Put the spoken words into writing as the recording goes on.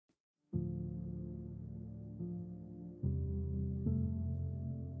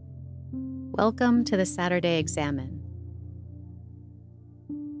Welcome to the Saturday Examen.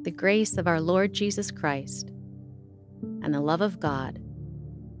 The grace of our Lord Jesus Christ, and the love of God,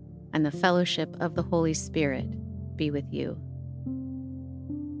 and the fellowship of the Holy Spirit be with you.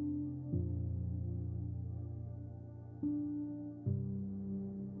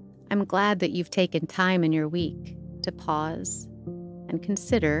 I'm glad that you've taken time in your week to pause and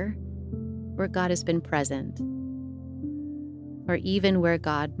consider where God has been present, or even where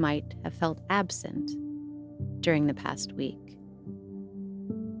God might have felt absent during the past week.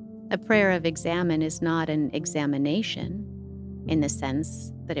 A prayer of examen is not an examination in the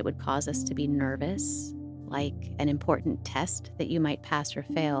sense that it would cause us to be nervous, like an important test that you might pass or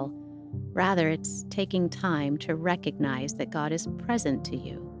fail. Rather, it's taking time to recognize that God is present to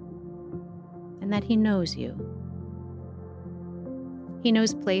you and that He knows you. He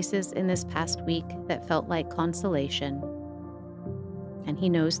knows places in this past week that felt like consolation, and He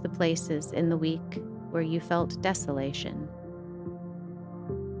knows the places in the week where you felt desolation.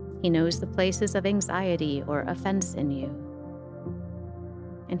 He knows the places of anxiety or offense in you,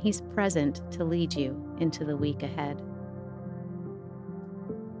 and He's present to lead you into the week ahead.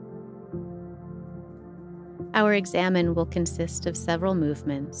 Our examen will consist of several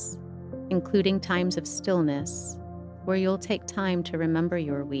movements, including times of stillness, where you'll take time to remember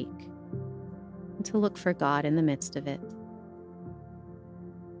your week and to look for God in the midst of it.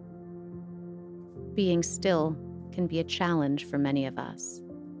 Being still can be a challenge for many of us.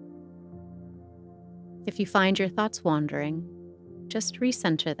 If you find your thoughts wandering, just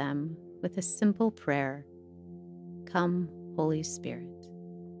recenter them with a simple prayer. Come, Holy Spirit.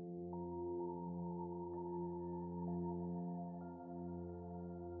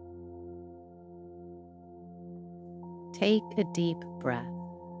 Take a deep breath.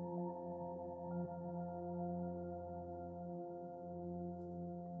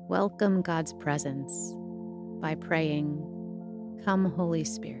 Welcome God's presence by praying, Come, Holy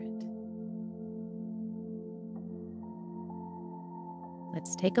Spirit.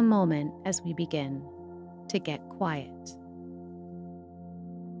 Let's take a moment as we begin to get quiet.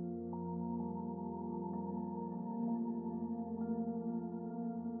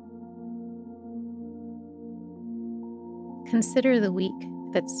 Consider the week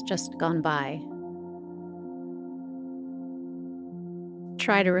that's just gone by.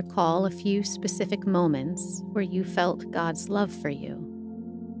 Try to recall a few specific moments where you felt God's love for you,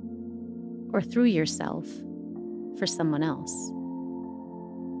 or through yourself for someone else.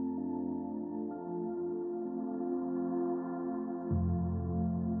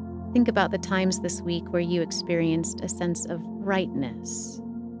 Think about the times this week where you experienced a sense of rightness,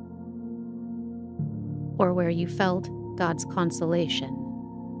 or where you felt God's consolation.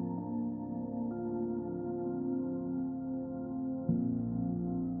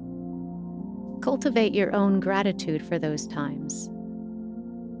 Cultivate your own gratitude for those times,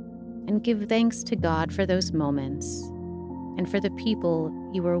 and give thanks to God for those moments and for the people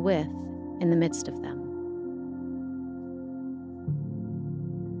you were with in the midst of them.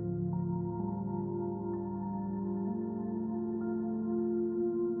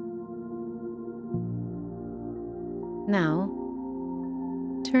 Now,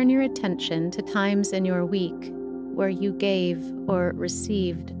 turn your attention to times in your week where you gave or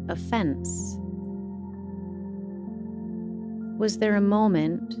received offense. Was there a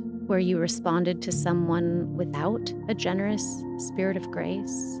moment where you responded to someone without a generous spirit of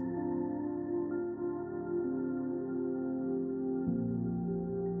grace?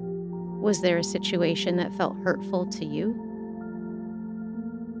 Was there a situation that felt hurtful to you?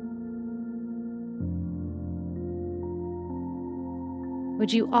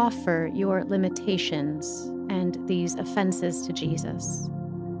 Would you offer your limitations and these offenses to Jesus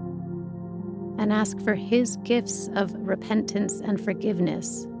and ask for His gifts of repentance and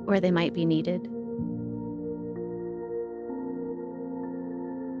forgiveness where they might be needed?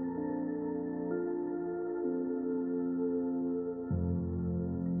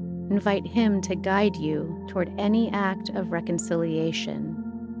 Invite Him to guide you toward any act of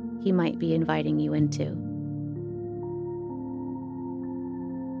reconciliation He might be inviting you into.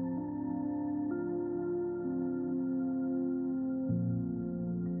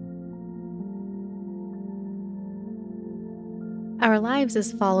 Our lives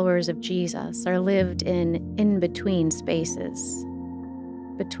as followers of Jesus are lived in-between spaces,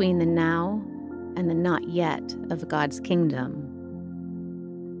 between the now and the not yet of God's kingdom.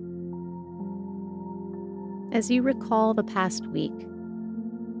 As you recall the past week,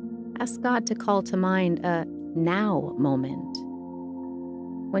 ask God to call to mind a now moment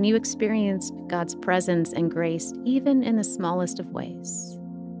when you experienced God's presence and grace even in the smallest of ways.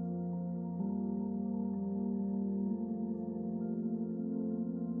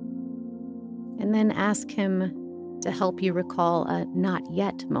 ask Him to help you recall a not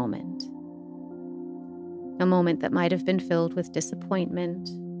yet moment, a moment that might have been filled with disappointment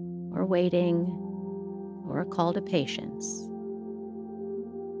or waiting or a call to patience.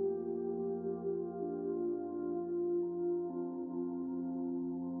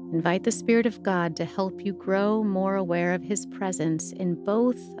 Invite the Spirit of God to help you grow more aware of His presence in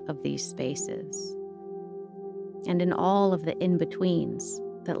both of these spaces and in all of the in-betweens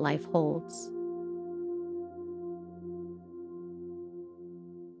that life holds.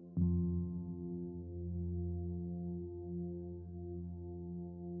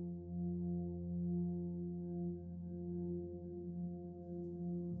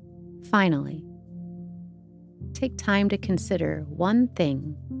 Finally, take time to consider one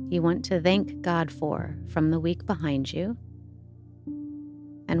thing you want to thank God for from the week behind you,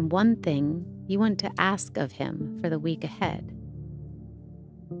 and one thing you want to ask of Him for the week ahead.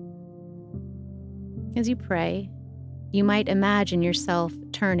 As you pray, you might imagine yourself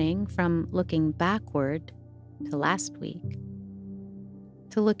turning from looking backward to last week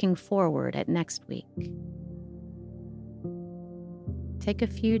to looking forward at next week. Take a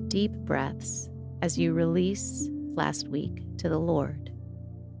few deep breaths as you release last week to the Lord.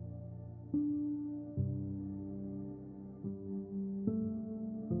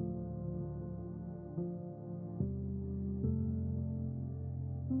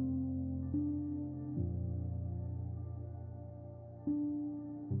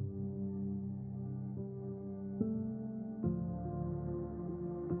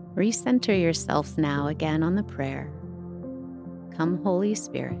 Recenter yourself now again on the prayer. Come, Holy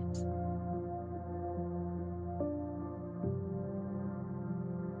Spirit.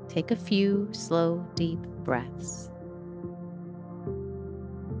 Take a few slow, deep breaths.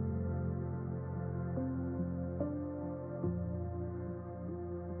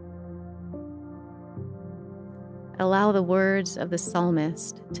 Allow the words of the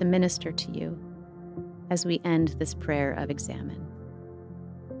psalmist to minister to you as we end this prayer of examine.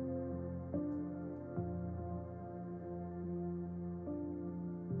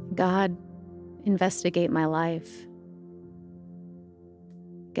 God, investigate my life.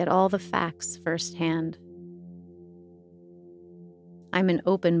 Get all the facts firsthand. I'm an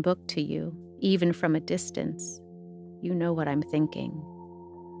open book to you, even from a distance. You know what I'm thinking.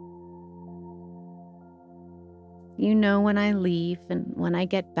 You know when I leave and when I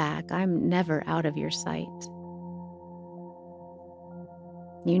get back, I'm never out of your sight.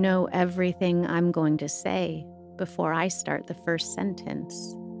 You know everything I'm going to say before I start the first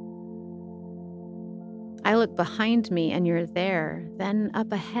sentence. I look behind me and you're there, then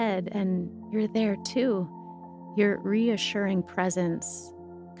up ahead and you're there too. Your reassuring presence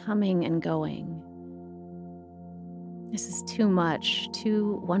coming and going. This is too much,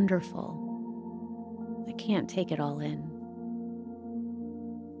 too wonderful. I can't take it all in.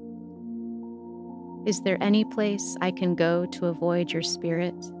 Is there any place I can go to avoid your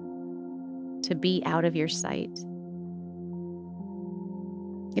spirit, to be out of your sight?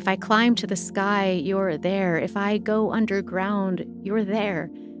 If I climb to the sky, you're there. If I go underground, you're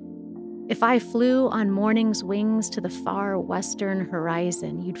there. If I flew on morning's wings to the far western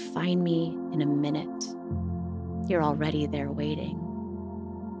horizon, you'd find me in a minute. You're already there waiting.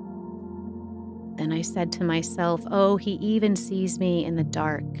 Then I said to myself, oh, He even sees me in the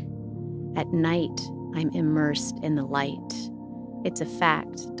dark. At night, I'm immersed in the light. It's a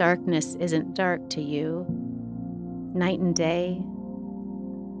fact. Darkness isn't dark to you. Night and day,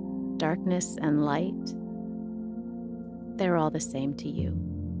 darkness and light, they're all the same to you.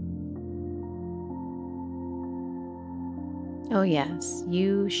 Oh yes,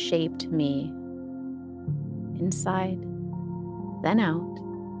 you shaped me, inside, then out.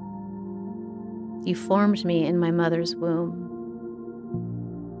 You formed me in my mother's womb.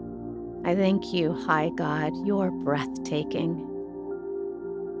 I thank you, high God, you're breathtaking.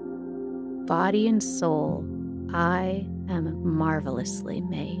 Body and soul, I am marvelously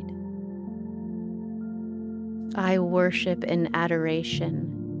made. I worship in adoration.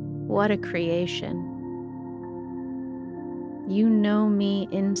 What a creation. You know me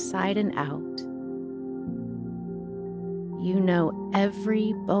inside and out. You know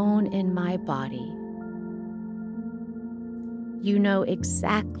every bone in my body. You know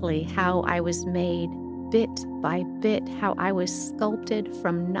exactly how I was made, bit by bit, how I was sculpted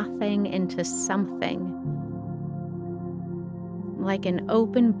from nothing into something. Like an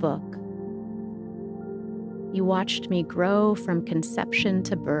open book, you watched me grow from conception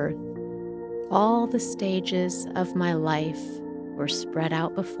to birth. All the stages of my life were spread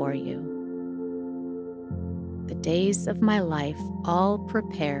out before you. The days of my life all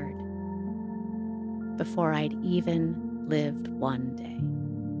prepared. before I'd even lived one day.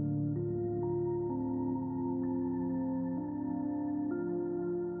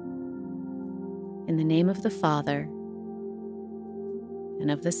 In the name of the Father, and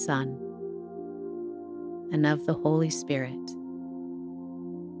of the Son, and of the Holy Spirit.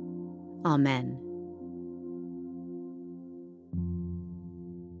 Amen.